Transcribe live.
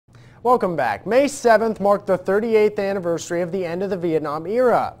Welcome back. May 7th marked the 38th anniversary of the end of the Vietnam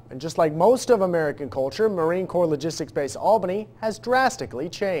era. And just like most of American culture, Marine Corps Logistics Base Albany has drastically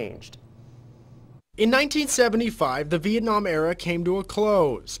changed. In 1975, the Vietnam era came to a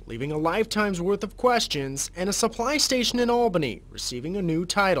close, leaving a lifetime's worth of questions and a supply station in Albany receiving a new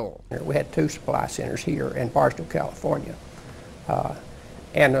title. We had 2 supply centers here in Barstow, California.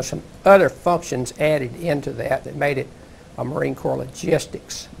 And there's some other functions added into that made it a Marine Corps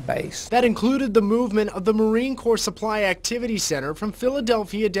logistics base. That included the movement of the Marine Corps Supply Activity Center from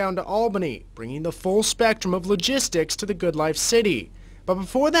Philadelphia down to Albany, bringing the full spectrum of logistics to the Good Life City. But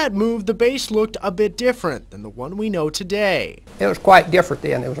before that move, the base looked a bit different than the one we know today. It was quite different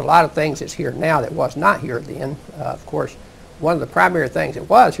then. There was a lot of things that's here now that was not here then. Of course, one of the primary things that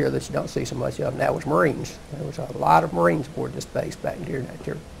was here that you don't see so much of now was Marines. There was a lot of Marines aboard this base back during that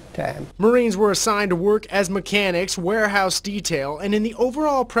time. Marines were assigned to work as mechanics, warehouse detail, and in the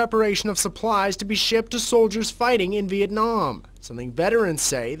overall preparation of supplies to be shipped to soldiers fighting in Vietnam, something veterans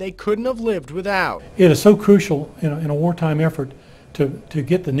say they couldn't have lived without. It is so crucial in a wartime effort to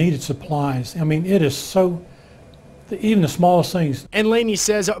get the needed supplies. I mean, it is so, even the smallest things. And Laney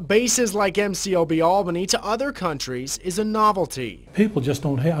says bases like MCLB Albany to other countries is a novelty. People just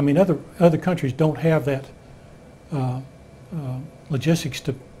don't have, I mean, other countries don't have that logistics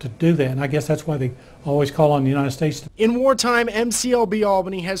to do that, and I guess that's why they always call on the United States. In wartime, MCLB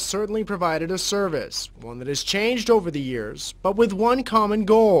Albany has certainly provided a service, one that has changed over the years, but with one common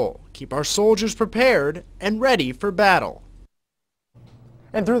goal: keep our soldiers prepared and ready for battle.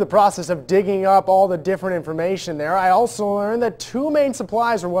 And through the process of digging up all the different information there, I also learned that 2 main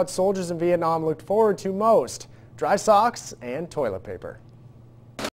supplies are what soldiers in Vietnam looked forward to most: dry socks and toilet paper.